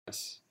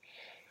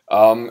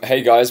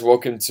Hey guys,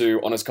 welcome to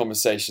Honest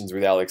Conversations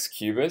with Alex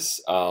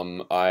Cubis.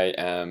 I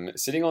am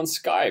sitting on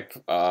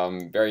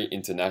Skype. Very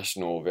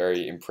international,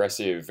 very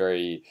impressive,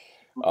 very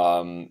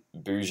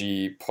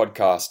bougie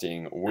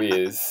podcasting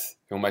with,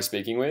 who am I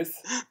speaking with?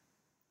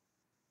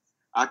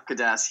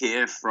 Arka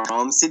here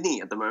from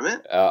Sydney at the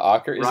moment.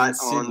 Arka is right in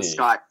Sydney. On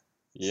Skype.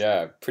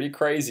 Yeah, pretty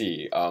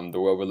crazy, the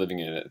world we're living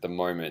in at the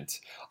moment.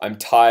 I'm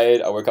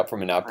tired. I woke up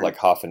from a nap like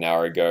half an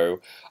hour ago.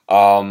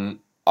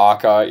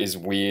 Arka is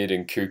weird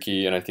and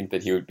kooky, and I think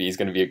that he's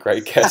going to be a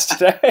great guest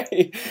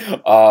today.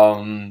 We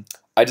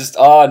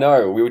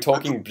were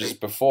talking just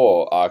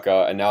before,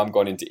 Arka, and now I'm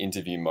gone into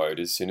interview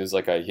mode. As soon as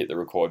I hit the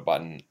record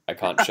button, I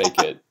can't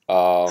shake it.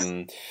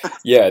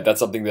 Yeah, that's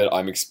something that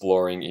I'm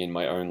exploring in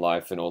my own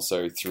life and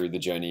also through the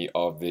journey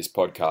of this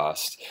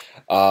podcast.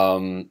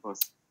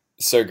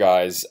 So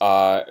guys,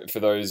 for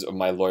those of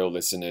my loyal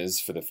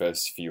listeners for the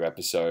first few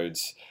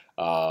episodes,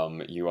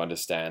 you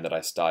understand that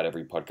I start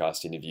every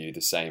podcast interview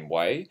the same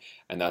way,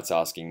 and that's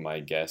asking my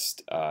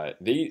guest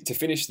to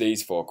finish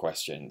these 4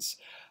 questions.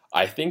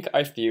 I think,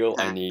 I feel,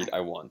 I need,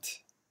 I want.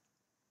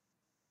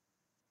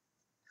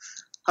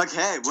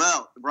 Okay,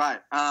 well, right.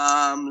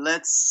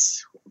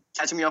 Let's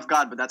catch me off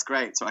guard, but that's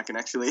great. So I can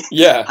actually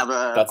have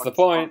that's the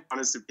point.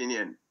 Honest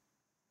opinion.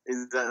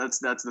 That's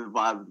the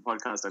vibe of the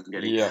podcast I'm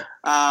getting. Yeah.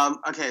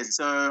 Okay,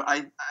 so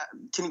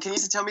can you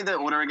just tell me the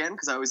order again?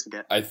 Because I always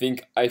forget. I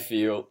think, I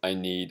feel, I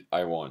need,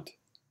 I want.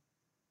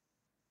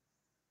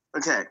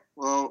 Okay,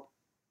 well,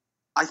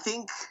 I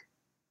think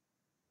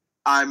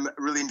I'm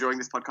really enjoying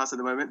this podcast at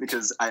the moment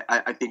because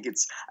I think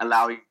it's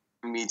allowing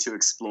me to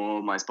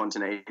explore my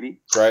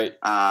spontaneity. Great.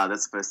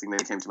 That's the first thing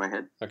that came to my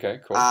head. Okay,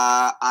 cool.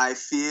 I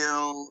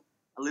feel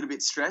a little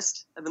bit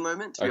stressed at the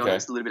moment, to be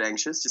honest, a little bit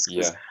anxious, just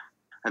because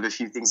I have a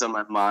few things on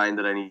my mind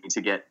that I need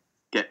to get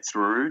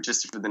through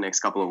just for the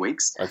next couple of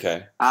weeks.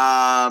 Okay.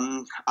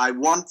 I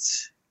want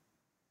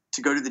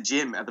to go to the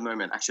gym at the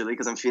moment, actually,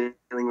 because I'm feeling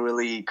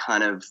really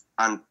kind of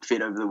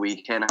unfit over the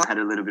weekend. I had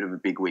a little bit of a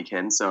big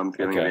weekend, so I'm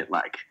feeling a bit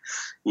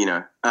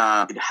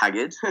a bit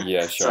haggard.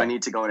 Yeah, sure. So I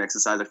need to go and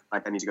exercise.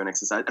 I need to go and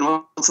exercise. And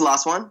what's the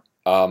last one?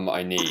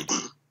 I need.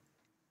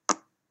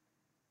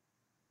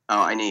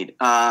 I need.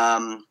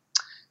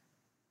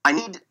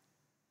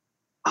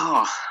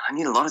 I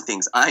need a lot of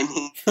things. I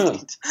need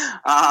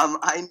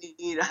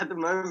at the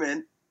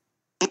moment.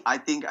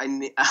 At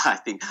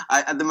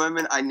the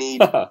moment I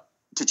need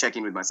to check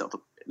in with myself a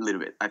little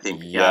bit. I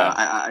think. Yeah.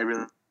 I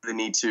really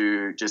need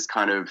to just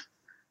kind of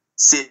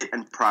sit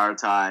and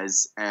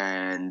prioritize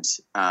and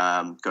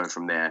go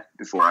from there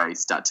before I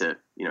start to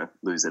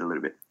lose it a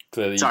little bit.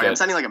 Clearly, sorry, I'm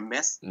sounding like a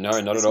mess. No,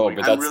 not at all.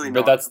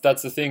 But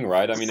that's the thing,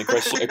 right? I mean, a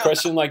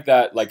question like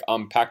that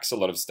unpacks a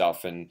lot of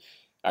stuff and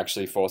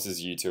actually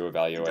forces you to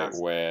evaluate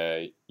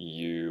where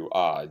you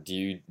are. Do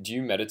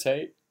you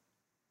meditate?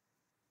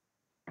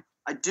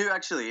 I do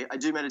actually. I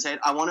do meditate.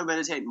 I want to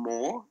meditate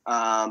more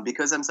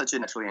because I'm such a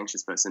naturally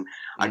anxious person.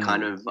 I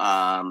kind of,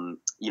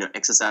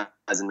 exercise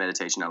and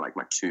meditation are like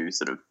my 2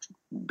 sort of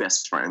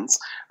best friends.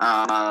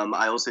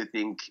 I also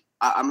think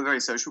I'm a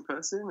very social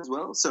person as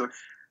well. So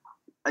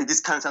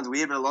this kind of sounds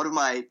weird, but a lot of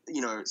my,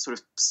 sort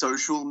of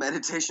social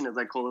meditation, as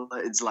I call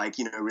it, it's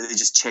really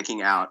just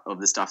checking out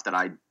of the stuff that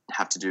I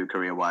have to do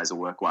career-wise or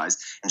work-wise,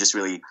 and just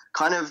really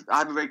kind of, I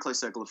have a very close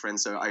circle of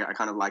friends, so I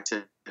kind of like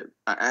to,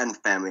 and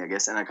family, I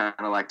guess, and I kind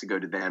of like to go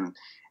to them,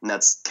 and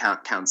that's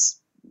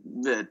counts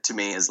to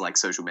me as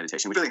social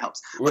meditation, which really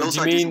helps. What but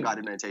also do you mean, some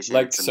guided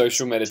meditation,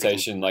 social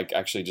meditation,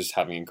 actually just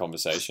having a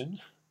conversation?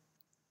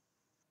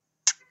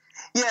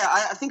 Yeah,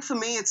 I think for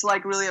me it's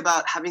really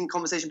about having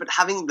conversation, but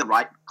having the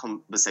right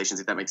conversations,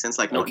 if that makes sense.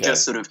 Not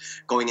just sort of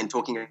going and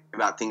talking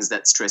about things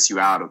that stress you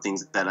out or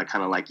things that are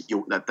kind of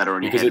that are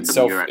on your head. Because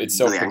it's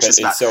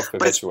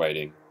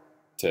self-perpetuating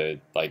to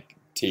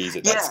tease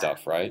at that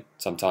stuff, right?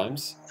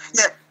 Sometimes.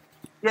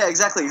 Yeah,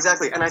 exactly.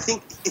 And I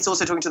think it's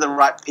also talking to the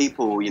right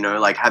people,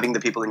 having the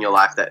people in your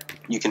life that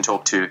you can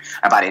talk to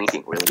about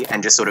anything, really,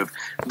 and just sort of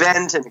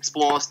vent and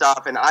explore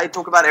stuff. And I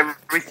talk about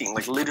everything,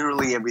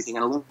 literally everything.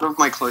 And a lot of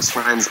my close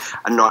friends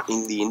are not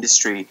in the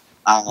industry,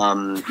 not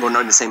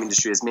in the same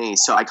industry as me.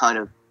 So I kind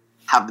of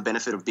have the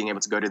benefit of being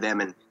able to go to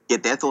them and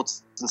get their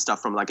thoughts and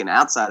stuff from an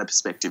outsider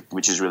perspective,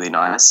 which is really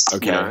nice.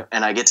 Okay.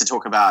 And I get to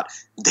talk about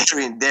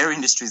their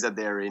industries that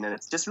they're in, and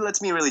it just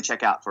lets me really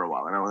check out for a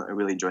while, and I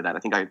really enjoy that. I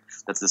think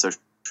that's the social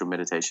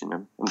meditation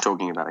I'm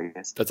talking about, I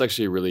guess. That's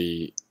actually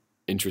really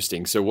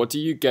interesting. So what do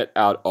you get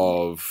out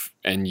of,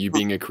 and you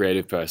being a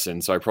creative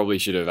person, so I probably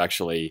should have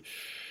actually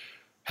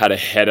had a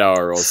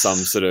header or some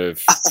sort of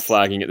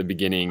flagging at the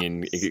beginning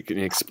and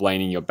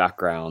explaining your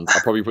background. I'll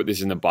probably put this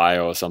in the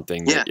bio or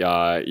something.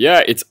 Yeah.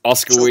 It's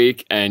Oscar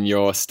week and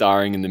you're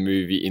starring in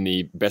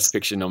the Best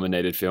Picture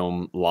nominated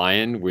film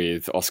Lion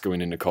with Oscar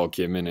winner Nicole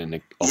Kidman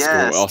and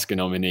Oscar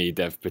nominee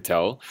Dev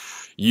Patel.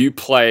 You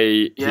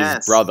play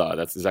his brother.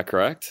 Is that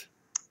correct?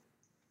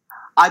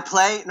 No,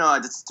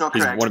 that's not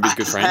correct. He's one of his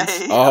good friends?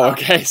 Oh,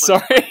 okay,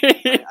 sorry.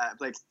 I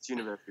play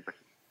university.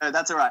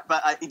 that's all right.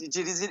 But it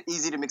is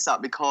easy to mix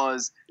up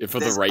because for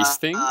the race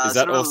thing, is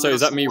that also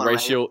is that me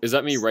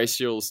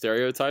racial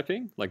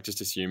stereotyping? Like just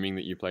assuming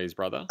that you play his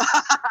brother?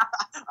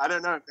 I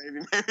don't know.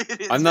 Maybe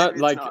it is. I'm not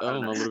maybe like it's not.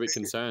 I'm a little bit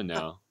concerned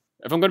now.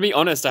 If I'm going to be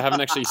honest, I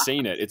haven't actually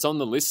seen it. It's on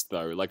the list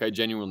though. Like I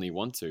genuinely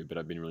want to, but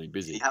I've been really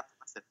busy. You have to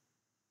watch it.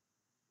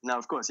 No,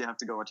 of course you have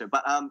to go watch it.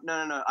 But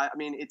no. I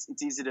mean, it's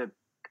easy to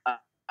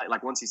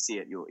like once you see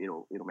it,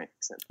 it'll make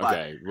sense.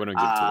 Okay, we don't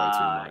give it away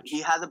too much. He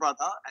has a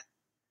brother.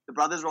 The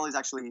brother's role is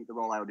actually the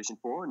role I auditioned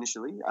for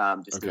initially.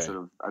 Just to sort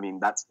of, I mean,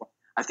 that's what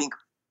I think.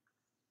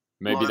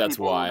 Maybe that's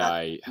why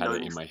I had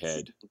it in my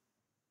head.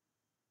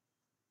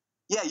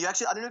 Yeah, you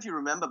actually, I don't know if you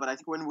remember, but I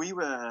think when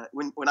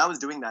I was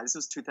doing that, this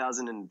was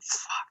 2000,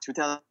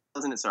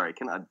 sorry,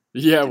 can I?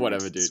 Yeah,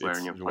 whatever, dude. It's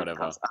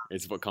whatever.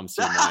 It's what comes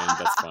to your mind.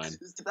 That's fine.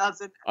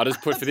 I'll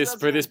just put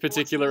for this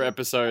particular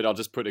episode, I'll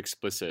just put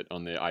explicit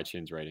on the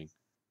iTunes rating.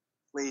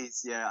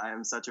 Please, yeah, I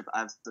have such a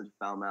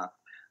foul mouth.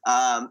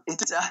 I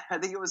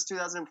think it was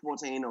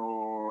 2014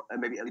 or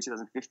maybe early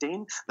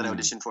 2015 that I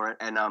auditioned for it,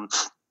 and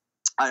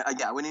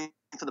I went in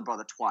for the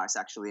brother twice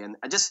actually, and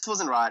I just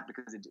wasn't right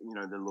because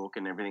the look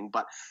and everything.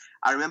 But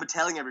I remember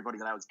telling everybody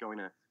that I was going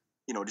to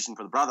audition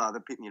for the brother,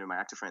 my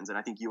actor friends, and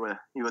I think you were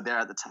there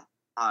at the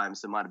time,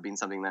 so it might have been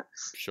something that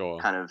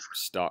kind of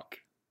stuck.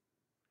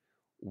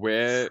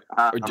 Where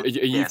do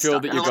you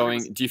feel that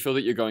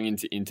you're going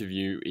into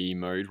interviewee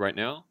mode right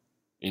now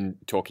in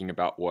talking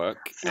about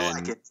work?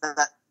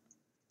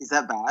 Is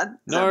that bad?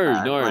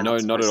 No,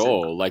 not at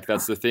all. Like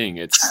that's the thing.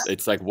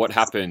 It's like what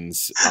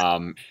happens.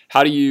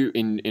 How do you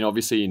in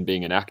obviously in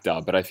being an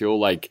actor, but I feel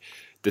like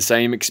the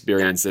same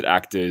experience that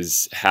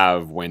actors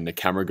have when the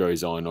camera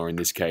goes on, or in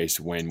this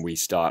case when we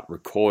start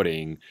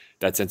recording,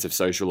 that sense of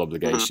social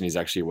obligation is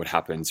actually what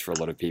happens for a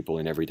lot of people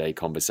in everyday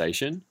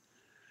conversation.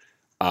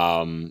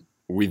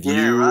 With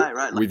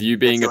you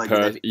being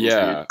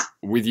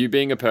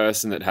a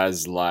person that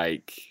has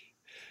like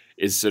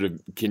is sort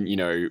of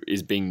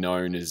is being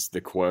known as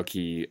the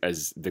quirky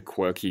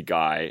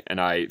guy, and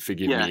I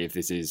forgive me if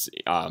this is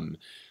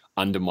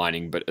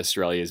undermining, but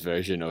Australia's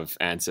version of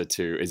answer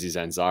to Aziz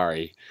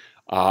Ansari.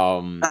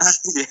 How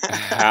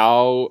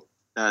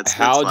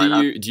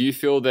do you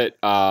feel that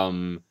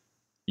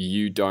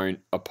you don't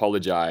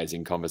apologize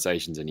in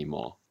conversations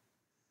anymore,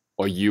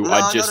 or do you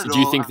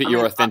think that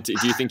you're authentic?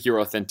 Do you think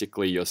you're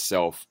authentically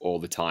yourself all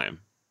the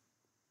time?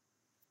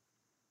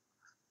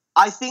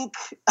 I think,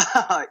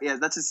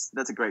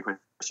 that's a great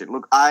question.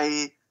 Look,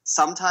 I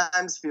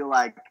sometimes feel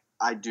like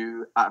I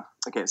do.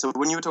 Okay, so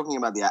when you were talking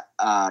about the,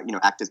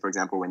 actors, for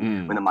example,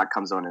 when the mic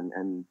comes on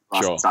and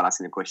start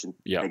asking a question,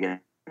 they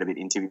get a bit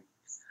interviewed.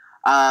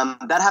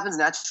 That happens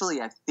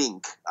naturally, I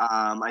think.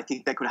 I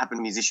think that could happen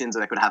to musicians, or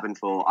that could happen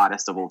for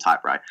artists of all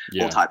type, right?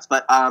 Yeah. All types.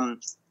 But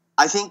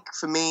I think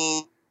for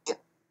me,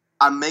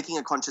 I'm making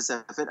a conscious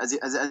effort. As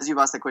you've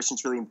asked that question,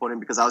 it's really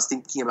important because I was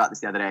thinking about this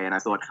the other day, and I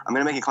thought I'm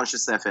going to make a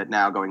conscious effort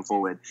now going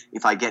forward.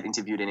 If I get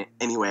interviewed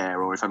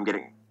anywhere, or if I'm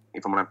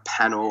on a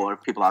panel, or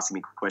if people asking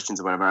me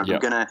questions or whatever, I'm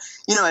going to,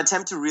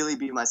 attempt to really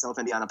be myself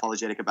and be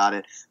unapologetic about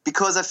it,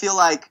 because I feel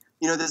like,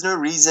 there's no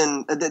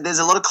reason. There's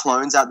a lot of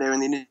clones out there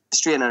in the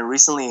industry, and I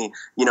recently,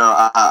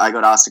 I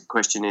got asked a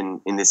question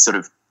in this sort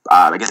of,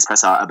 I guess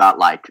presser about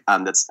like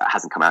that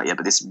hasn't come out yet,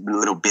 but this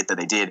little bit that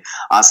they did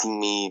asking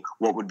me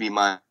what would be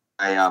my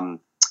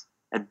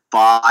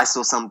advice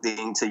or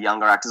something to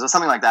younger actors or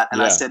something like that.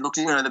 And I said, look,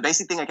 the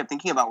basic thing I kept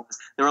thinking about was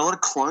there are a lot of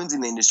clones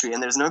in the industry,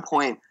 and there's no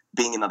point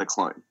being another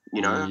clone,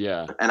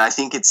 And I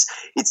think it's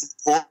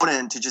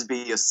important to just be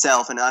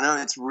yourself. And I know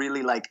it's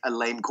really like a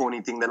lame,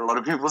 corny thing that a lot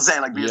of people say,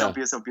 like be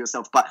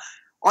yourself. But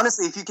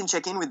honestly, if you can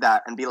check in with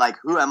that and be like,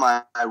 who am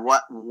I?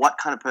 What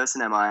kind of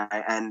person am I?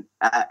 And,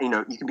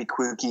 you can be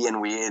quirky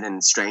and weird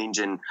and strange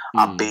and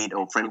upbeat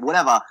or friendly,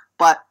 whatever.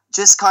 But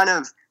just kind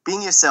of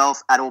being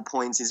yourself at all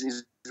points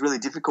is really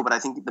difficult. But I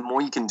think the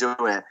more you can do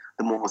it,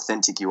 the more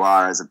authentic you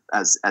are as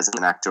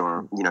an actor,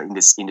 or, in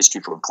this industry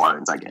full of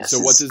clones, I guess. So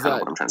what does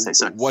what I'm trying to say.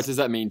 So what does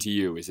that mean to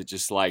you? Is it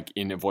just like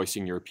in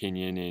voicing your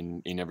opinion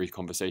in every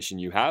conversation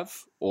you have?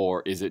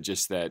 Or is it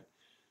just that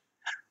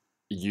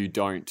you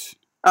don't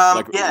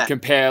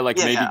compare,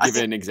 maybe give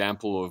an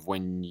example of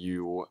when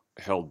you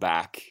held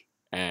back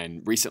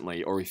and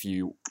recently, or if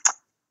you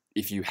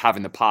have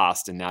in the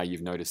past and now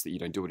you've noticed that you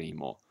don't do it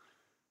anymore.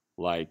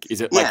 Like, is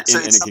it like,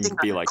 and it can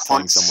be like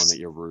telling someone that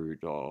you're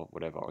rude or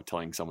whatever, or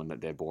telling someone that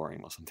they're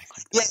boring or something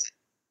like that.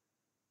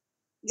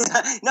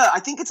 Yeah. No, I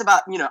think it's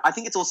about, I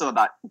think it's also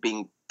about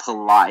being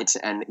polite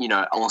and,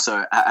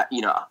 also,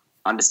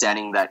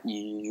 understanding that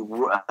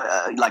you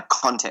like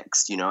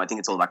context, I think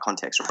it's all about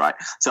context, right?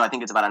 So I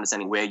think it's about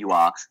understanding where you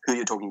are, who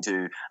you're talking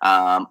to.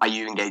 Are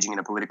you engaging in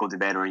a political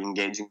debate, or are you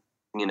engaging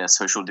in a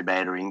social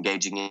debate, or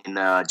engaging in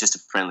just a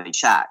friendly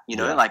chat,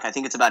 Like, I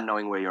think it's about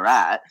knowing where you're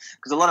at,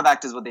 because a lot of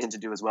actors, what they tend to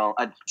do as well,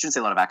 I shouldn't say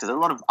a lot of actors, a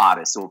lot of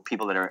artists or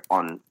people that are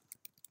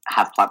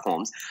have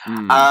platforms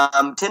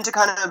tend to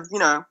kind of,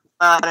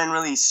 and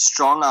really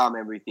strong arm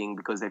everything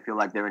because they feel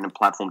like they're in a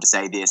platform to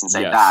say this and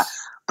say that.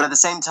 But at the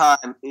same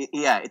time,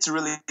 it's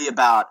really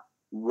about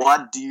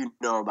what do you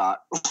know about,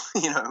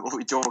 what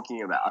we're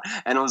talking about?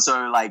 And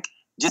also, like,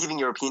 just giving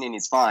your opinion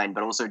is fine,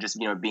 but also just,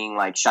 being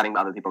like shutting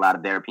other people out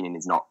of their opinion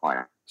is not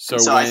fine. So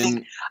I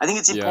think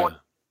it's important.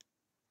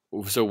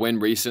 So when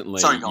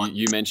recently, Sorry, go on.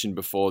 you mentioned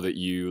before that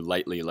you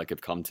lately like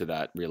have come to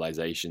that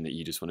realization that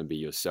you just want to be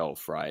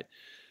yourself, right?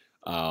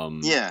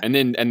 Yeah.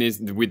 And there's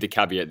with the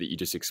caveat that you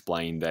just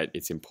explained that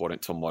it's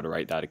important to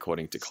moderate that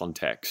according to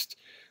context.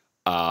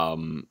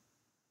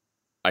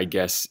 I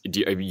guess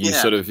do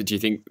you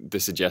think the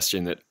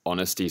suggestion that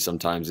honesty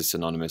sometimes is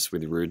synonymous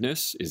with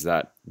rudeness, is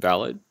that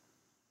valid?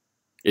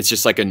 It's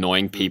just like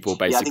annoying people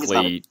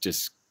basically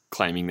just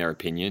claiming their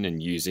opinion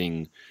and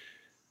using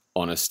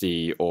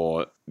honesty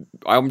or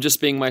I'm just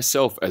being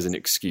myself as an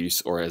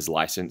excuse or as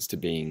license to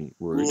being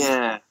rude.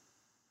 Yeah.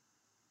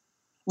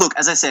 Look,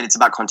 as I said, it's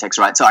about context,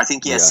 right? So I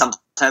think,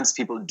 sometimes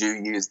people do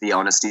use the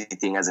honesty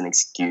thing as an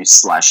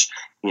excuse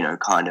 /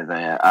 kind of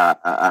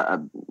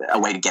a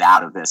way to get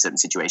out of a certain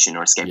situation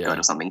or a scapegoat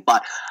or something.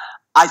 But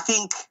I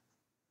think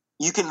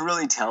you can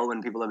really tell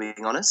when people are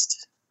being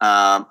honest.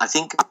 I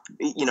think,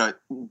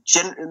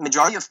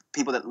 majority of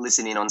people that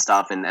listen in on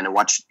stuff and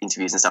watch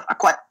interviews and stuff are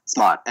quite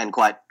smart and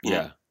quite,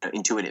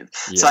 intuitive.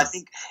 Yeah. So I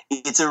think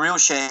it's a real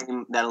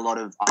shame that a lot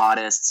of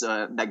artists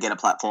that get a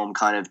platform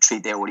kind of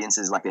treat their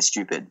audiences like they're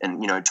stupid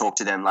and, talk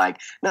to them like,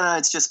 no,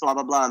 it's just blah,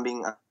 blah, blah.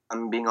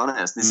 I'm being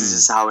honest. This is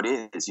just how it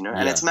is,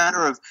 And it's a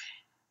matter of,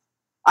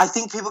 I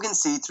think people can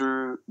see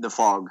through the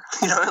fog,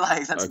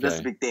 that's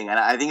the big thing. And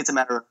I think it's a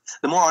matter of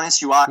the more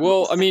honest you are.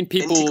 Well, I mean,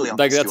 people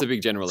like that's a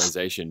big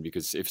generalization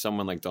because if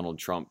someone like Donald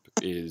Trump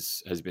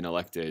has been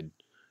elected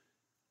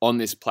on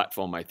this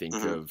platform, I think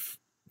of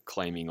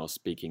claiming or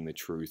speaking the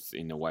truth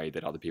in a way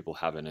that other people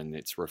haven't, and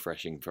it's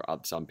refreshing for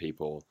some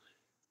people.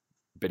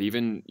 But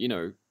even,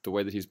 the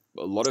way that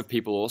a lot of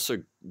people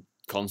also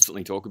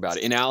constantly talk about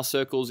it in our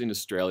circles in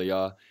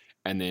Australia.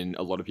 And then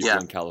a lot of people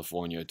in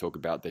California talk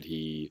about that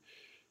he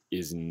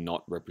is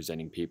not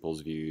representing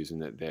people's views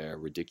and that they're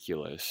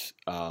ridiculous.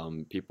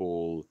 But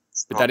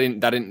that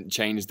didn't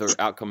change the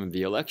outcome of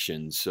the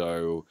election.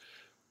 So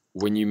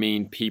when you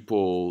mean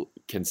people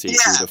can see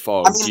through the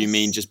fog, do you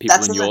mean just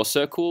people in your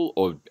circle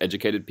or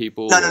educated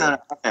people? No.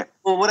 Okay.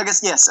 Well, what I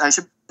guess, yes, I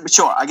should.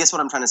 Sure. I guess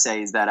what I'm trying to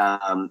say is that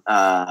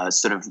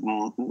sort of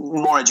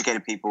more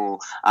educated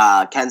people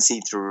can see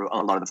through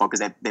a lot of the fog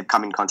because they've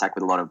come in contact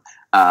with a lot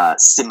of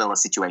similar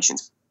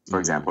situations, for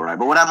example, right?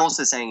 But what I'm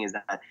also saying is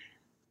that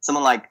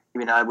someone like,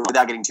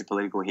 without getting too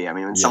political here,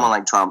 someone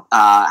like Trump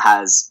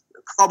has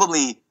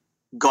probably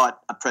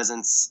got a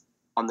presence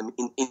in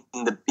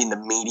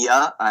the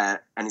media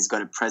and he's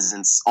got a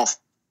presence off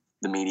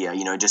the media,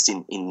 just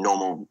in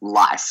normal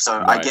life.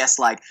 So I guess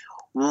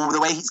the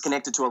way he's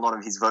connected to a lot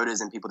of his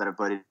voters and people that have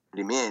voted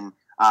him in,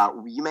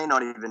 you may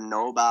not even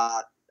know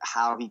about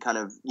how he kind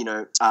of,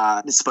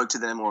 spoke to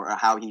them or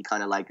how he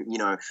kind of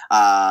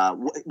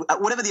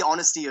whatever the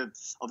honesty of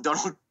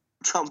Donald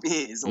Trump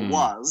is or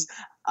was,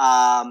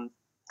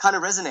 kind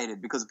of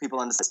resonated because people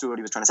understood what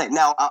he was trying to say.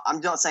 Now,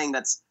 I'm not saying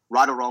that's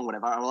right or wrong,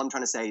 whatever. All I'm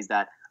trying to say is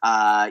that,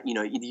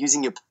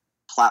 using your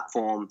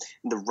platform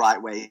in the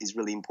right way is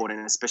really important,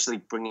 and especially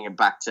bringing it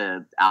back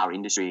to our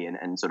industry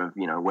and sort of,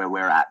 where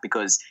we're at,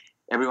 because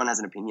everyone has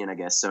an opinion, I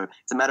guess. So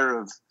it's a matter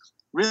of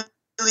really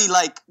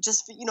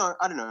just,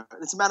 I don't know.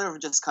 It's a matter of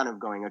just kind of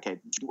going, okay,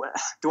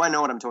 do I know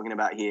what I'm talking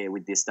about here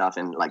with this stuff?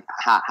 And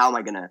how am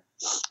I going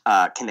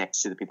to connect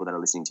to the people that are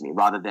listening to me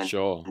rather than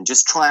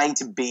just trying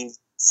to be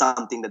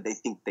something that they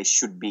think they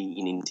should be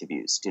in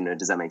interviews.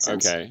 Does that make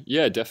sense? Okay.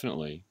 Yeah,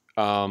 definitely.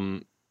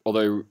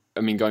 Although,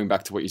 going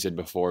back to what you said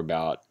before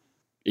about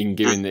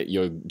given that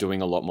you're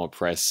doing a lot more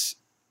press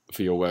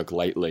for your work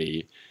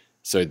lately,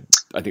 so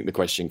I think the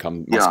question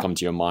must come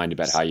to your mind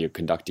about how you're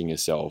conducting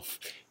yourself.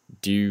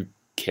 Do you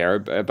care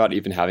about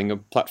even having a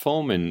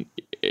platform? And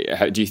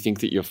do you think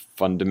that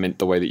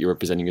the way that you're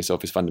representing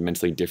yourself is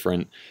fundamentally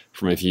different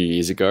from a few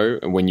years ago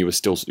and when you were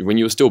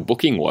still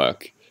booking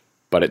work,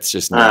 but it's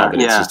just now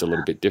that it's just a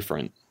little bit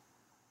different?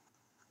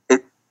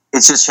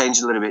 It's just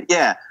changed a little bit.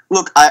 Yeah.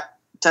 Look,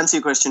 to answer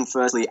your question,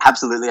 firstly,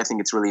 absolutely, I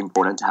think it's really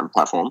important to have a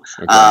platform.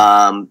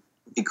 Okay.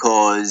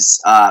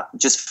 Because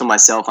just for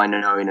myself, I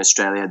know in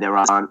Australia there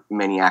aren't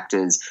many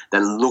actors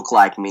that look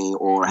like me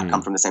or have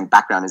come from the same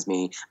background as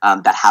me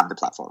that have the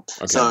platform.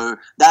 Okay. So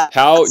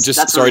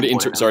sorry to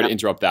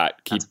interrupt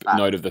that. Keep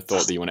note of the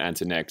thought that you want to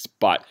answer next,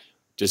 but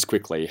just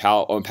quickly,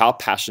 how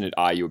passionate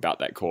are you about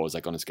that cause?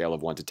 Like on a scale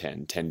of 1 to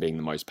 10, 10 being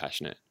the most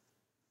passionate.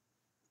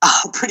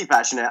 Pretty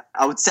passionate.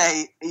 I would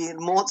say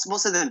more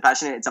so than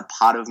passionate. It's a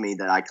part of me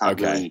that I can't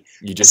really.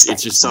 It's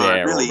just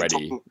there really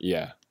already.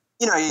 Yeah.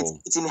 Cool.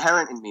 It's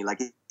inherent in me.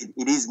 Like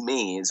it is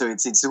me. So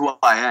it's who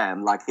I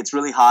am. Like it's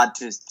really hard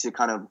to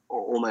kind of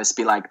almost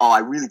be like, oh, I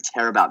really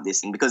care about this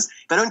thing, because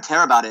if I don't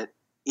care about it,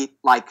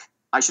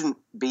 I shouldn't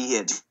be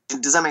here.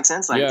 Does that make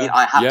sense? I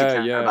have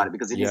to care about it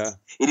because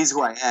it is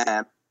who I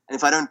am. And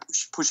if I don't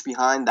push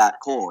behind that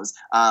cause,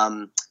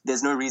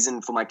 there's no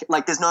reason for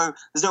there's no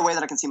way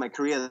that I can see my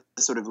career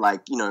sort of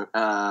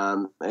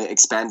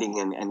expanding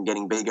and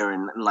getting bigger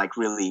and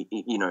really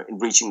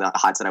reaching the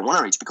heights that I want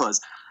to reach, because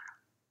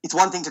it's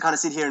one thing to kind of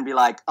sit here and be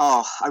like,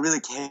 oh, I really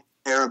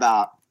care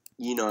about,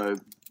 you know,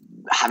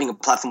 having a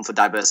platform for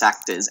diverse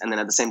actors, and then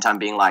at the same time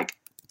being like,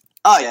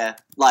 oh yeah,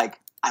 like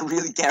I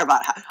really care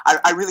about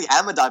I really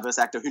am a diverse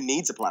actor who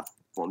needs a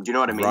platform. Do you know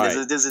what I mean?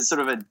 Right. There's a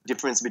sort of a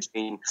difference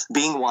between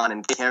being one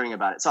and caring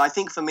about it. So I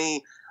think for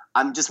me,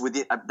 I'm just with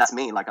it. That's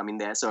me. Like I'm in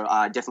there, so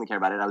I definitely care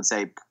about it. I would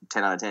say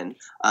 10 out of 10.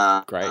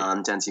 Great.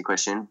 To answer your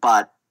question,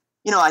 but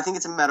you know, I think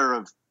it's a matter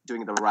of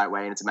doing it the right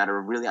way, and it's a matter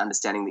of really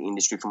understanding the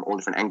industry from all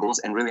different angles,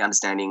 and really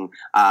understanding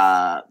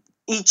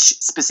each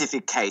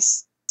specific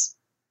case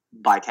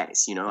by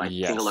case. You know, I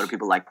think a lot of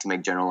people like to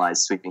make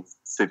generalized,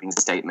 sweeping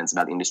statements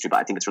about the industry, but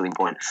I think it's really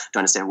important to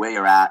understand where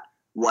you're at,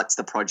 what's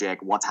the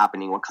project, what's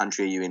happening, what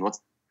country are you in, what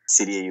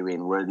city are you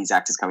in, where are these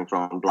actors coming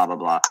from, blah blah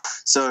blah.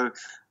 So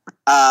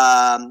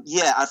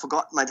I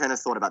forgot my train of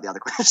thought about the other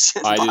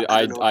question.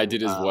 I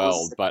did as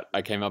well, but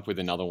I came up with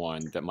another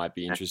one that might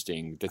be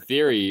interesting. The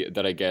theory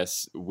that I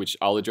guess, which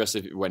I'll address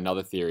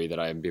another theory that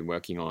I've been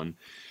working on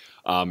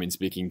in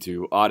speaking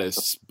to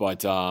artists,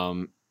 but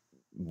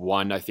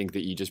one I think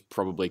that you just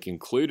probably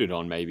concluded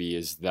on maybe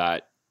is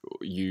that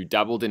you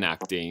dabbled in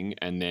acting,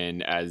 and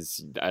then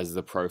as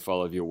the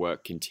profile of your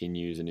work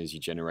continues and as you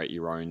generate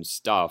your own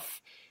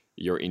stuff,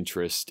 your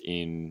interest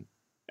in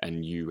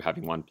and you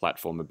having one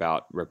platform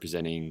about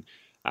representing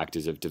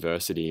actors of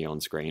diversity on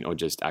screen, or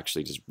just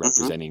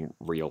representing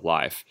real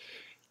life,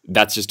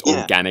 that's just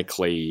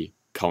organically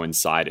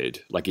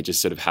coincided. Like it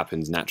just sort of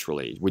happens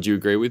naturally. Would you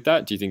agree with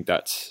that? Do you think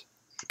that's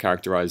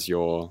characterize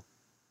your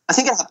I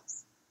think it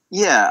happens.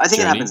 Yeah, I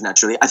think journey? It happens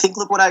naturally. I think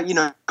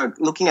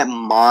looking at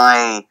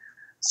my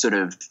sort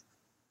of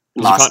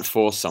last you can't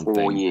force something.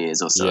 4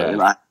 years or so, Yeah.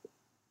 like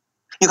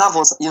you can't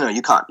force,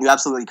 you can't. You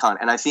absolutely can't.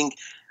 And I think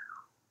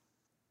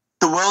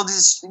the world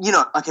is,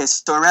 okay,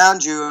 so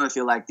around you, I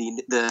feel like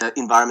the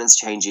environment's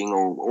changing,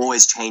 or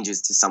always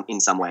changes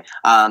in some way.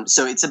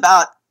 So it's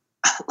about,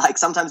 like,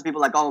 sometimes people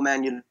are like, oh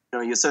man,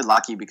 you're so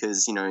lucky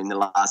because, in the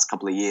last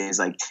couple of years,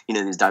 like,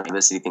 this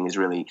diversity thing is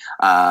really,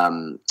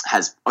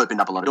 has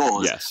opened up a lot of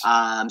doors. Yes.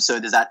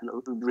 So does that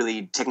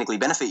really technically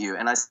benefit you?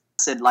 And I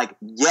said, like,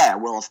 yeah,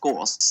 well, of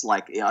course,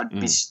 like, I'd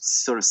be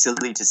sort of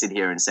silly to sit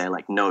here and say,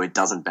 like, no, it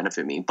doesn't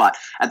benefit me. But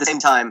at the same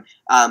time,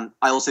 I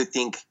also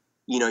think,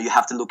 you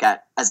have to look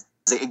at,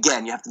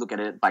 you have to look at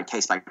it by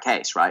case,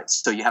 right?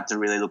 So you have to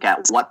really look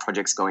at what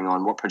projects going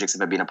on, what projects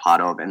have I been a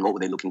part of, and what were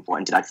they looking for,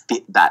 and did I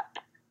fit that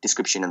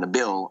description in the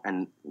bill?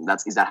 And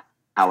is that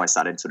how I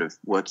started sort of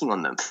working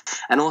on them?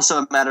 And also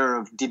a matter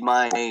of, did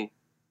my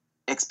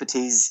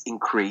expertise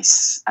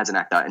increase as an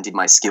actor, and did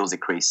my skills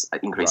increase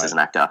Right. as an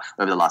actor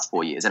over the last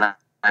 4 years? And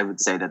I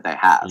would say that they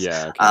have.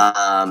 Yeah. Okay.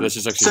 So that's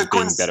just actually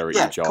being better at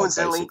your job,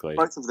 coincidentally, basically.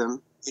 both of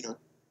them,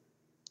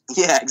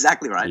 Yeah,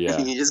 exactly right. Yeah.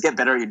 You just get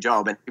better at your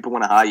job, and people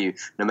want to hire you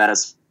no matter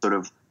sort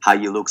of how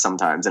you look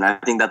sometimes. And I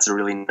think that's a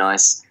really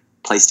nice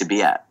place to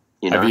be at.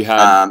 Have you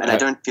had, and I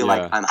don't feel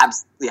like I'm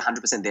absolutely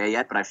 100% there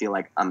yet, but I feel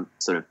like I'm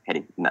sort of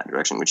heading in that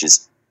direction, which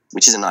is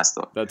a nice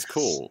thought. That's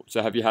cool.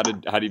 So have you had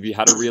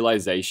a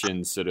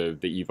realization sort of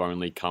that you've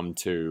only come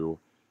to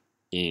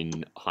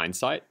in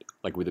hindsight,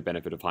 like with the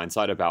benefit of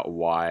hindsight, about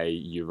why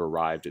you've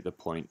arrived at the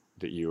point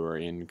that you are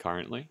in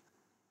currently?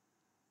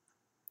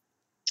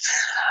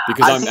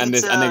 Because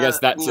I guess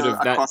that sort of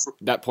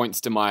that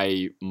points to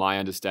my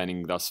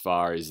understanding thus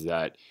far is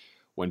that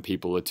when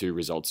people are too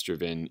results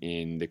driven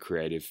in the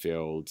creative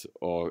field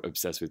or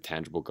obsessed with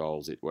tangible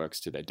goals, it works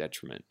to their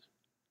detriment.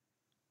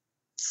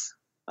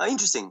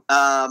 Interesting.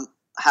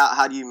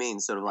 How do you mean?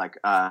 Sort of like,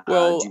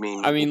 well, do you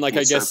mean? I mean, like,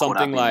 I guess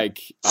something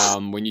like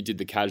when you did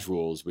The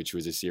Casuals, which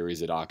was a series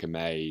that Arka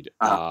made,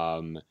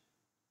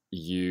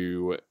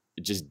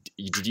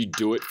 did you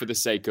do it for the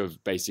sake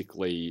of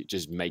basically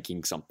just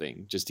making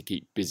something just to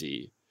keep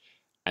busy,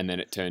 and then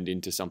it turned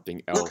into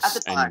something else,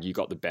 and you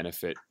got the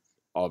benefit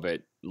of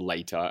it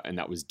later, and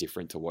that was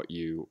different to what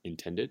you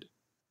intended?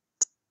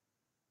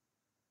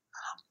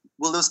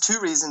 Well, there's two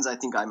reasons I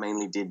think I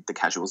mainly did The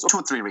Casuals, or 2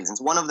 or 3 reasons.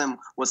 One of them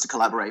was to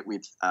collaborate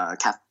with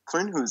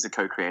Catherine, who's the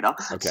co-creator.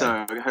 Okay.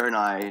 So her and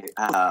I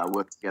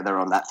worked together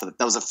on that.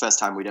 That was the first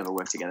time we'd ever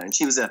worked together. And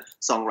she was a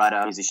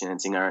songwriter, musician,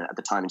 and singer at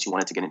the time, and she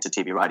wanted to get into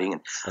TV writing,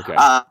 and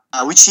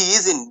which she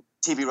is in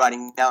TV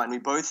writing now. And we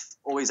both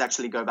always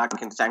actually go back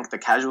and thank The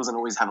Casuals and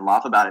always have a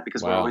laugh about it,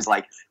 because we're always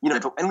like,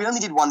 and we only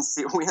did one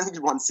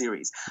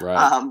series.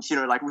 Right.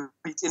 Like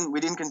we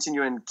didn't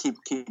continue and keep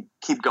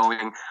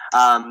going.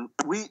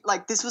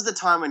 This was the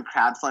time when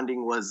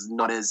crowdfunding was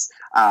not as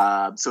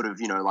sort of,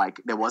 like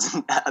there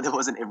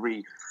wasn't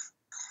every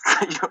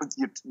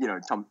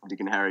Tom, Dick,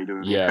 and Harry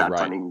doing a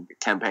crowdfunding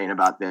campaign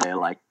about their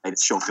like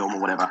latest short film or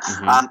whatever.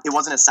 Mm-hmm. It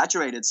wasn't as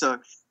saturated, so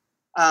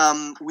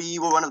we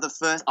were one of the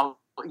first.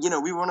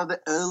 We were one of the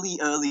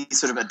early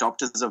sort of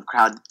adopters of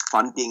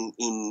crowdfunding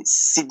in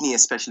Sydney,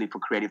 especially for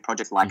creative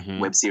projects like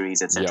web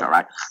series, etc.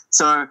 Right?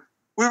 So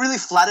we're really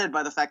flattered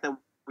by the fact that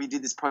we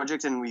did this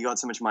project and we got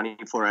so much money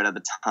for it at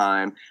the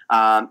time.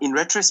 In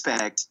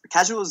retrospect,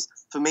 Casuals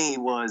for me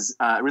was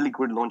a really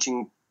good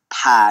launching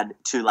pad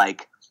to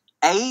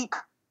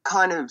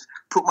kind of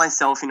put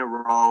myself in a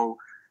role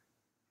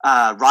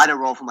write a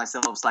role for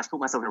myself / put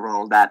myself in a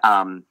role that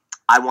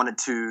I wanted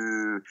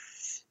to,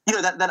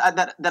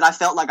 that I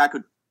felt like I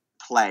could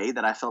play,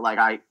 that I felt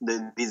like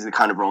these are the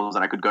kind of roles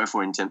that I could go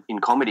for in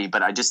comedy,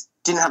 but I just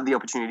didn't have the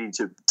opportunity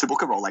to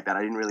book a role like that.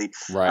 I didn't really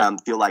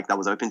feel like that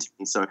was open to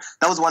me. So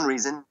that was one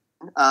reason.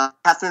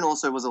 Catherine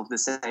also was of the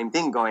same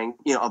thing,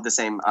 of the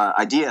same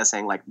idea,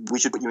 saying like, we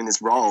should put you in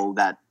this role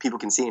that people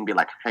can see and be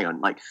like, hang on,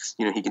 like,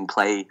 he can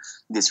play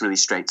this really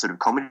straight sort of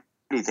comedy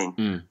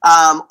thing.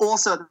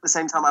 Also, at the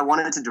same time, I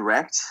wanted to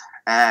direct,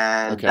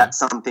 and that's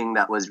something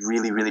that was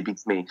really, really big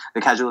for me.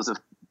 The Casuals, the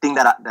thing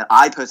that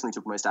I personally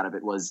took most out of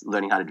it was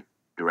learning how to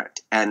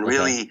direct. And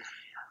really,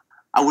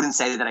 I wouldn't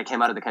say that I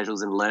came out of the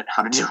Casuals and learned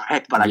how to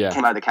direct, but I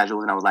came out of the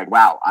Casuals and I was like,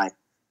 wow, I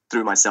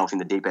threw myself in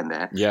the deep end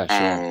there. Yeah, sure.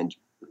 And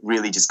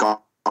really just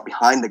got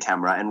behind the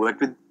camera and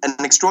worked with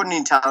an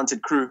extraordinarily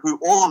talented crew who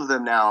all of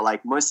them now,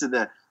 like most of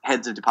the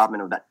heads of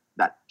department of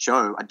that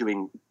show, are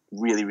doing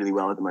really, really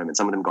well at the moment.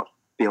 Some of them got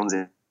films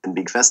in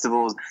big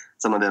festivals.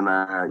 Some of them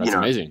are,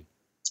 amazing.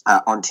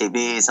 On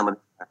TV. Some of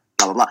them,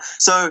 blah, blah, blah.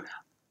 So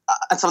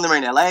some of them are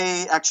in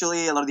LA,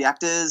 actually, a lot of the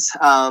actors,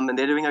 and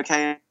they're doing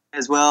okay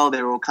as well.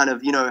 They're all kind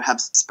of,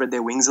 have spread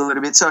their wings a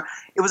little bit. So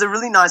it was a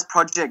really nice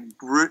project,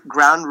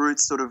 grassroots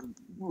sort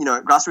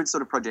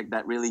of project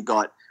that really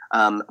got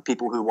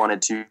people who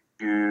wanted to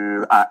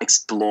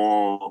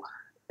explore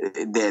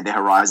their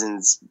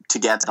horizons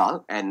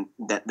together, and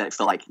that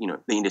felt like, the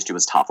industry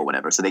was tough or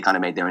whatever. So they kind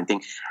of made their own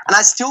thing. And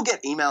I still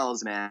get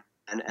emails, man.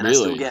 And really? I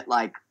still get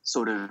like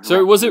sort of.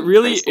 So was it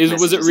really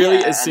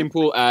as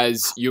simple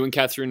as you and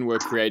Catherine were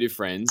creative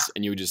friends,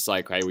 and you were just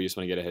like, hey, we just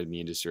want to get ahead in the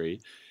industry,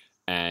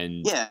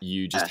 and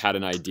you just had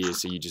an idea,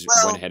 so you just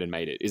went ahead and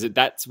made it? Was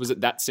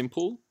it that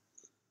simple?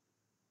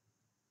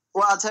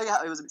 Well, I'll tell you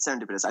how it was a bit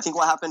serendipitous. I think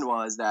what happened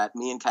was that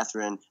me and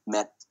Catherine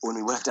met when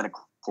we worked at a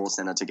call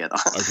center together.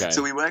 Okay.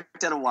 So we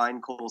worked at a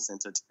wine call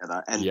center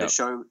together, and the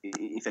show,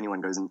 if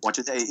anyone goes and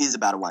watches it, is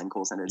about a wine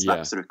call center. It's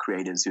about sort of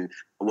creatives who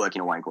work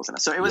in a wine call center.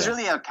 So it was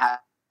really a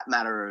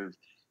matter of,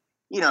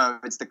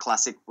 it's the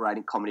classic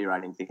comedy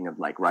writing thing of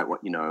like, write what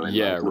you know, and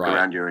look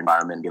around your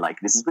environment and be like,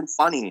 this has been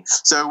funny.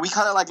 So we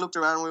kind of like looked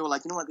around and we were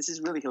like, you know what, this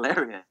is really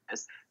hilarious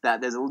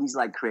that there's all these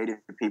like creative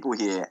people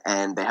here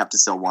and they have to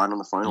sell wine on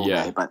the phone all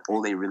day, but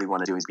all they really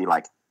want to do is be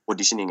like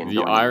auditioning. And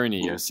the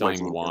irony of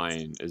selling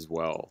wine as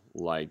well,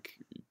 like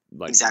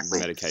exactly.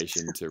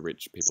 medication to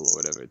rich people or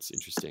whatever. It's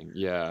interesting.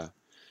 Yeah.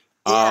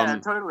 Yeah,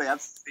 totally.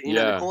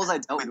 The calls I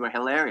dealt with were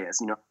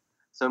hilarious.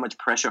 So much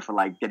pressure for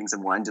like getting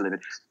some wine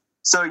delivered.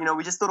 So,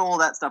 we just thought all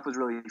that stuff was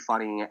really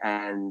funny,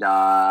 and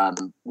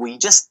we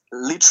just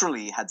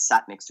literally had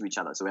sat next to each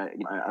other. So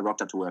I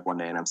rocked up to work one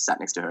day and I sat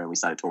next to her and we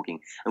started talking,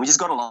 and we just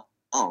got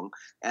along,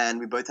 and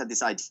we both had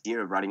this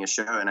idea of writing a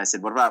show, and I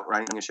said, what about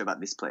writing a show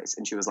about this place?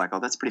 And she was like, oh,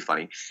 that's pretty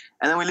funny.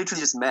 And then we literally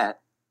just met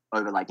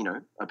over like,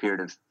 a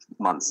period of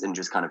months and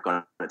just kind of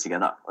got it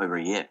together over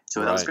a year.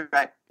 So that was great.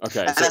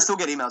 Okay. And I still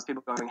get emails,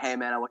 people going, hey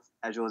man, I watched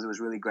Casuals, it was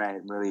really great,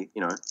 and really,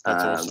 that's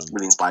awesome.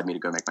 Really inspired me to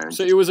go make my own.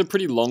 So it was a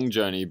pretty long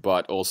journey,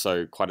 but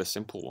also quite a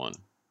simple one.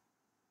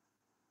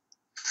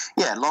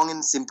 Yeah, long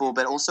and simple,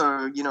 but also,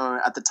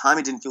 at the time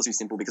it didn't feel too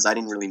simple because I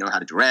didn't really know how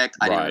to direct.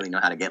 I didn't really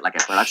know how to get like a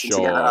production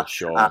together.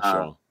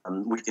 Sure.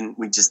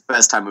 We just,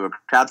 first time we were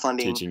crowdfunding.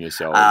 Teaching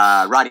yourself.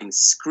 Writing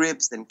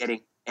scripts and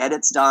getting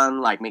edits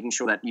done, like making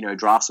sure that,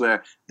 drafts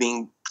were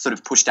being sort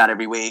of pushed out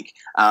every week,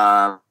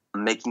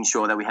 making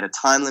sure that we had a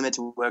time limit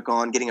to work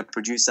on, getting a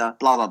producer,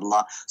 blah, blah,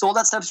 blah. So all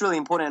that stuff's really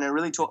important, and it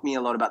really taught me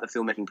a lot about the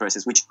filmmaking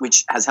process,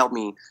 which has helped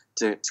me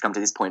to come to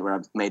this point where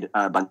I've made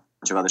a bunch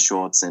of other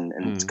shorts and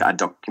a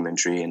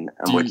documentary, and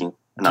I'm working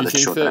another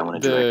short that I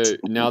want to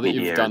direct. Now that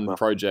you've done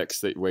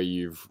projects where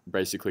you've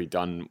basically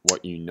done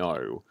what you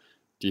know,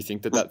 do you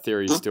think that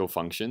theory still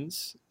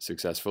functions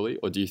successfully?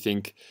 Or do you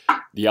think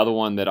the other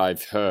one that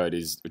I've heard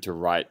is to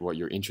write what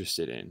you're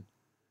interested in?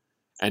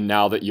 And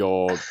now that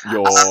your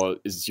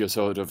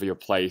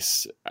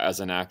place as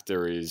an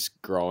actor is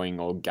growing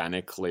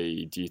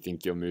organically, do you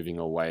think you're moving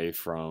away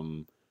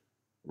from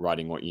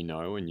writing what you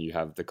know and you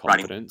have the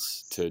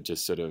confidence to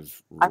just sort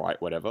of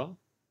write whatever?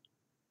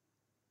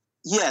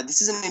 Yeah, this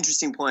is an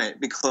interesting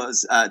point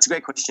because it's a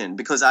great question,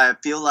 because I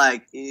feel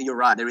like you're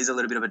right. There is a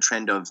little bit of a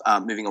trend of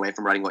moving away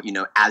from writing what you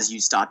know as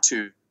you start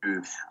to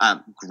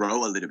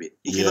grow a little bit.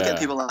 If you look at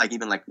people like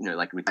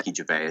Ricky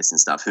Gervais and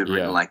stuff who've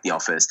written like The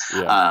Office,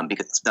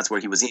 because that's where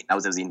he was in. That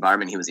was the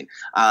environment he was in.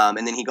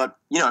 And then he got,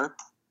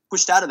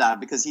 pushed out of that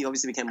because he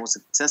obviously became more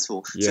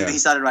successful. So he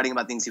started writing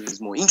about things he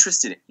was more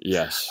interested in.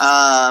 Yes.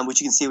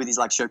 Which you can see with his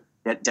like show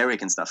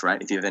Derek and stuff,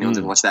 right? If anyone's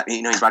ever watched that,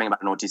 he's writing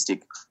about an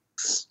autistic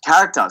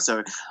character.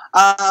 So,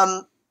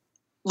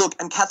 look,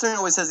 and Catherine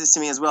always says this to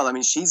me as well. I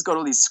mean, she's got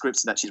all these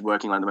scripts that she's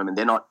working on at the moment.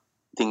 They're not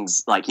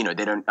things like, they're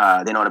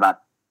not about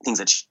things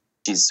that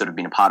she's sort of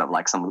been a part of.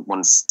 Like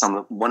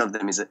one of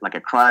them is like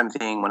a crime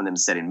thing. One of them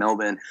is set in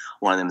Melbourne.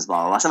 One of them is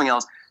blah, blah, blah, something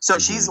else. So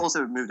she's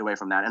also moved away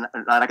from that. And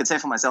I could say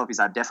for myself is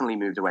I've definitely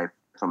moved away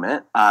from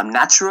it.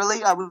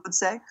 Naturally, I would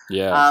say.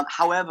 Yeah.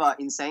 However,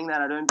 in saying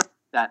that,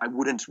 I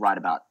wouldn't write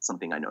about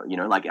something I know,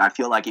 like I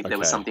feel like if there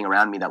was something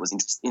around me that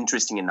was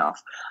interesting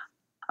enough,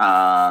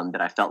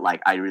 that I felt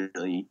like I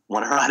really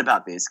want to write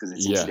about this because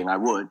it's interesting. I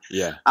would.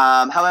 Yeah.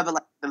 However,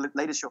 like the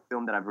latest short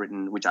film that I've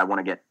written, which I want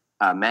to get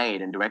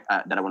made and direct,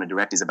 that I want to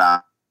direct, is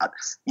about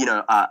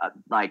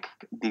like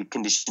the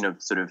condition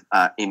of sort of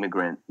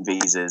immigrant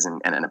visas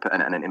and an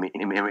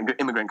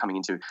immigrant coming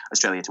into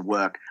Australia to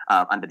work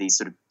under these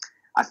sort of.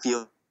 I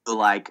feel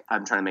like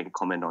I'm trying to make a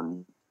comment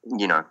on,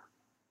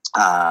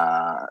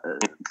 I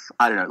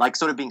don't know, like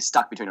sort of being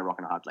stuck between a rock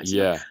and a hard place.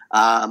 Yeah.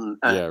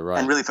 Right.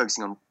 And really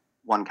focusing on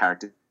one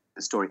character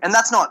story. And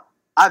that's not,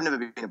 I've never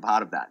been a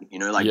part of that,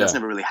 that's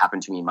never really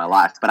happened to me in my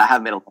life. But I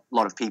have met a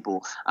lot of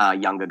people,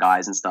 younger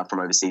guys and stuff from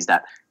overseas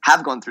that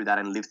have gone through that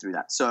and lived through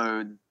that.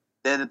 So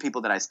they're the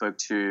people that I spoke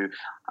to,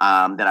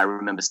 that I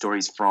remember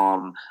stories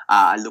from.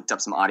 I looked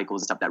up some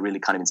articles and stuff that really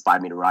kind of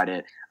inspired me to write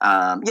it.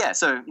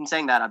 So in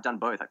saying that, I've done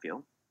both, I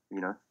feel.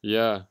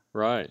 Yeah,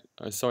 right.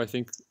 So I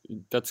think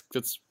that's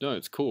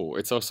it's cool.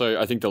 It's also,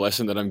 I think the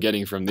lesson that I'm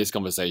getting from this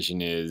conversation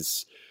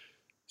is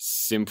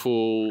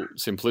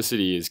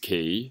simplicity is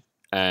key,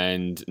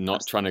 and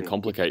not trying to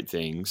complicate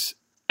things,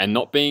 and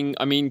not being,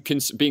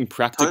 being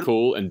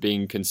practical and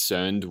being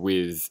concerned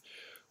with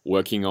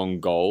working on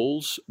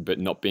goals, but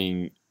not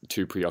being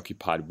too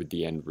preoccupied with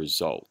the end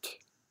result.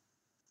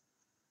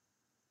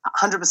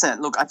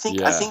 100%. Look, I think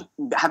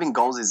having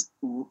goals is,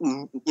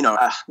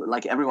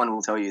 like everyone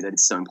will tell you that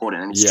it's so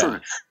important, and it's true.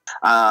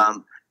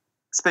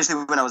 Especially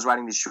when I was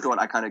writing this short,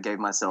 I kind of gave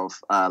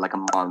myself like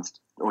a month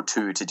or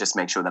two to just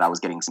make sure that I was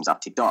getting some stuff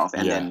ticked off,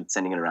 and then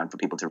sending it around for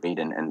people to read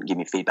and give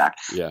me feedback.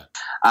 Yeah.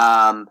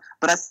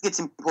 But I think it's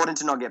important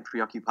to not get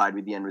preoccupied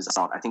with the end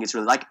result. I think it's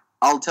really, like,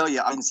 I'll tell you,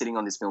 I've been sitting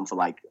on this film for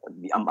like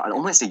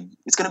almost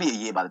it's going to be a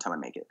year by the time I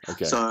make it.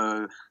 Okay.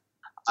 So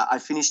I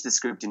finished the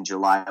script in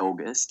July,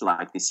 August,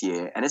 like this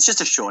year, and it's just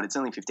a short. It's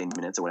only 15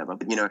 minutes or whatever.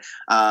 But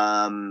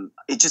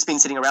it's just been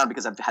sitting around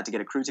because I've had to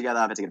get a crew together.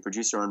 I've had to get a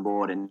producer on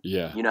board, and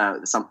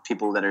some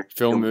people that are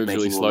film moves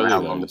really slowly.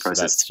 How long the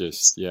process. So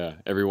that's just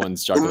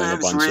everyone's juggling a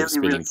bunch of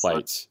spinning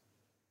plates.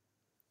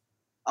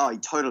 Oh,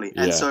 totally.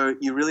 And so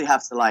you really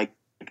have to like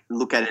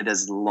look at it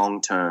as long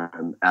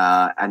term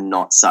and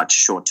not such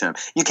short term.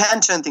 You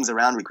can turn things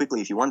around really quickly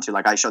if you want to.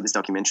 Like I shot this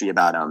documentary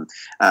about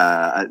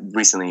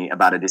recently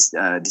about a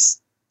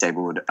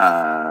disabled.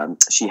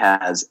 She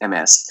has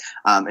MS,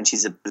 and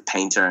she's a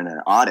painter and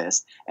an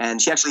artist.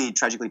 And she actually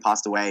tragically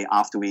passed away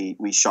after we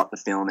shot the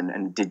film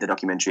and did the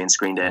documentary and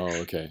screened it.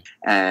 Oh, okay.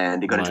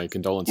 And it got into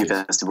condolences. a few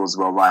festivals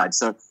worldwide.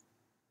 So.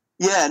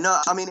 Yeah, no,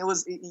 I mean,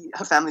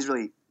 her family's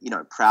really,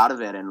 proud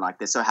of it, and like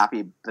they're so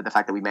happy for the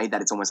fact that we made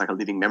that. It's almost like a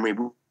living memory.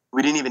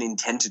 We didn't even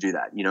intend to do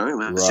that,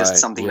 it was just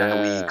something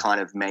that we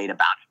kind of made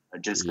about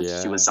it, just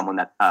because she was someone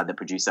that the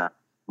producer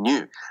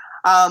knew.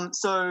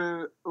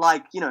 So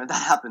like, that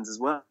happens as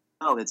well.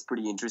 It's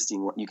pretty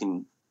interesting what you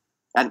can,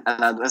 and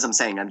as I'm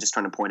saying, I'm just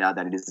trying to point out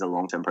that it is a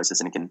long-term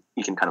process, and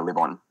you can kind of live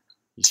on.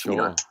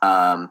 Sure.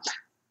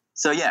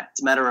 So yeah,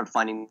 it's a matter of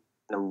finding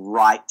the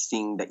right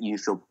thing that you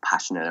feel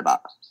passionate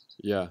about.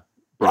 Yeah.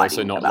 But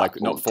also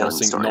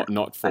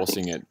not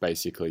forcing it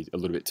basically a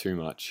little bit too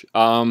much.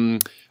 I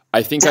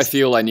think I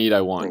feel I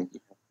want.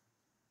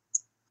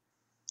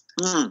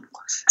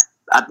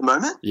 At the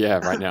moment? Yeah,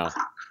 right now.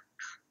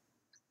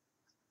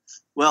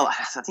 Well,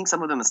 I think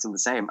some of them are still the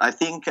same. I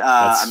think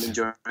I'm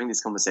enjoying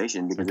this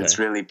conversation because it's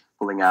really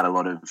pulling out a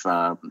lot of,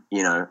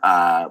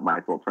 my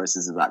thought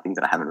process about things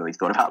that I haven't really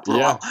thought about for a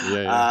while.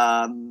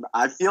 Yeah.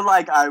 I feel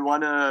like I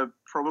want to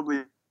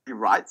probably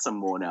write some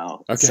more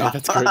now. Okay,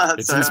 that's good.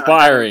 It's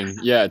inspiring.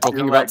 Yeah,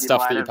 talking about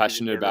stuff that you're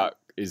passionate about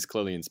is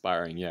clearly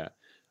inspiring. Yeah,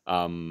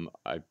 I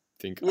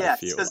think. Yeah,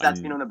 because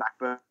that's been on the back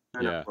burner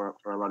for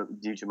a lot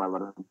of due to my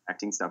lot of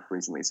acting stuff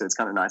recently. So it's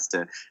kind of nice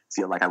to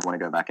feel like I want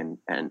to go back and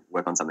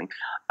work on something.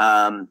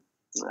 I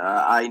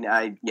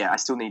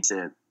still need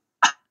to.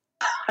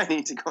 I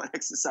need to go and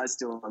exercise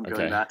still. I'm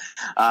doing that.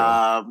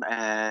 Sure.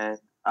 And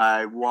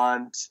I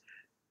want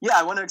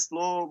to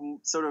explore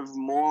sort of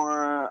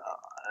more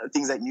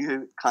things that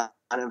you kind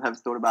of have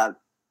thought about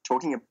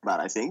talking about.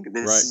 I think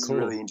this is a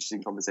really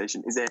interesting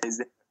conversation. Is there?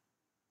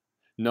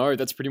 No,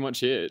 that's pretty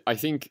much it. I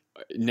think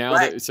now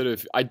that sort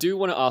of, I do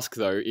want to ask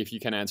though, if you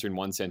can answer in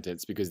one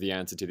sentence, because the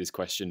answer to this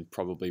question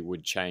probably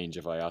would change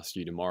if I asked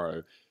you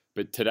tomorrow.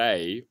 But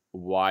today,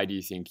 why do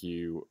you think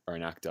you are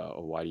an actor,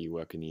 or why do you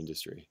work in the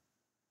industry?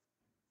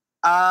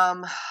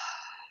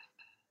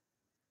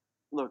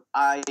 Look,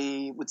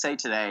 I would say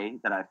today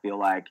that I feel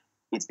like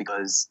it's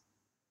because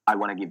I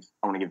want to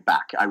give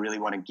back. I really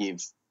want to give.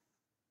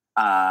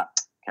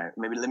 Okay,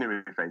 maybe let me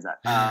rephrase that.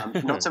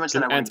 Not so much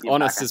that I want to give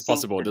honest back. as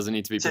possible. It doesn't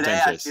need to be today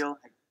pretentious. I feel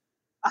like,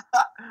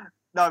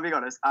 no, being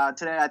honest.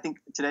 Today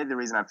the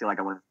reason I feel like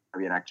I want to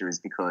be an actor is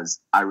because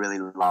I really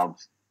love,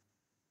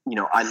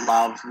 I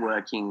love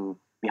working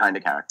behind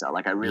a character.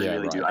 Like I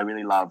really do. I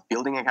really love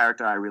building a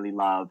character. I really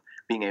love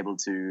being able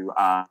to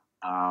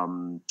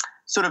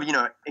sort of,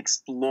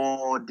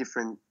 explore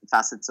different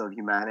facets of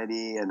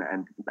humanity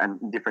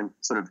and different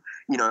sort of,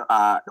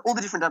 all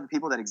the different type of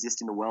people that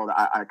exist in the world.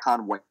 I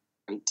can't wait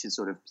to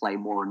sort of play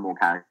more and more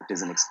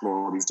characters and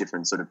explore all these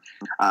different sort of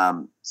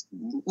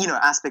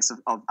aspects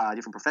of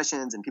different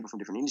professions and people from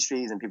different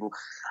industries and people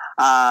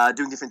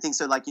doing different things.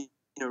 So like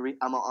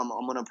I'm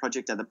on a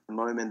project at the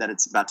moment that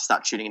it's about to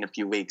start shooting in a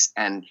few weeks,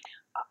 and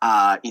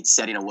it's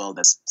set in a world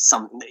that's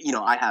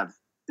I have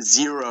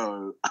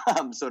zero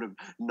sort of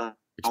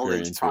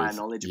prior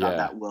knowledge about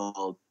that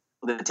world,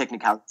 the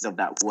technicalities of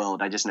that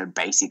world. I just know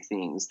basic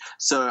things.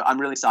 So I'm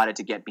really excited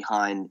to get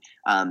behind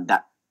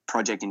that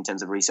project in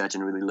terms of research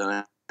and really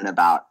learn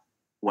about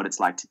what it's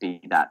like to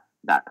be that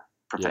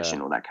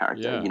profession or that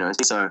character,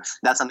 So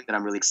that's something that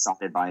I'm really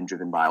excited by and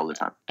driven by all the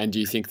time. And do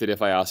you think that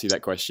if I asked you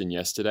that question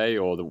yesterday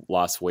or the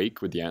last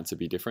week, would the answer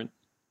be different?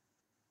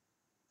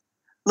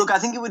 Look, I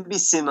think it would be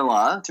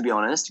similar, to be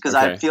honest, because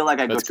I feel like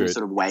I go through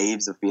sort of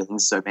waves of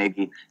feelings. So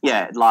maybe,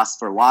 it lasts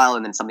for a while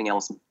and then something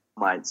else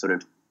might sort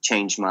of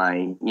change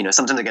my,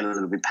 sometimes I get a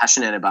little bit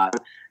passionate about,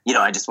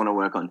 I just want to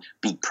work on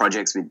big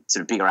projects with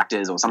sort of bigger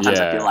actors, or sometimes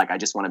I feel like I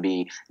just want to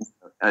be,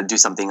 do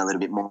something a little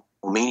bit more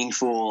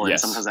meaningful. And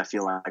sometimes I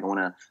feel like I want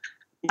to,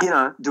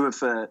 do it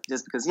for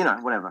just because,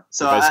 whatever.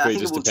 So I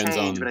think it will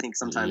change, but I think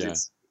sometimes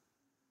it's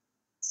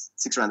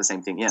sticks around the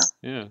same thing.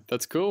 Yeah,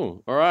 that's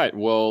cool. All right,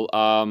 well,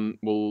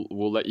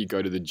 we'll let you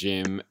go to the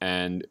gym,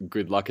 and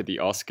good luck at the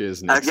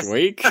Oscars next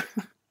week.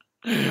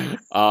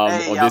 Or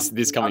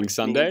this coming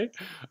Sunday.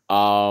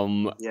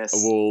 Yes.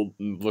 We'll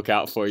look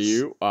out for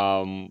you.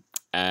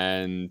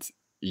 And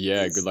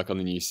good luck on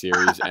the new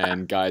series.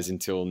 And guys,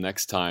 until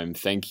next time,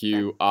 thank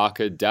you,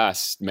 Arka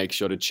Das. Make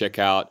sure to check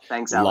out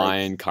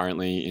Lion,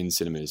 currently in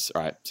cinemas.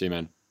 All right, see you,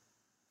 man.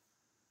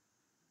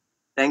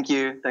 Thank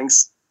you.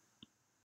 Thanks.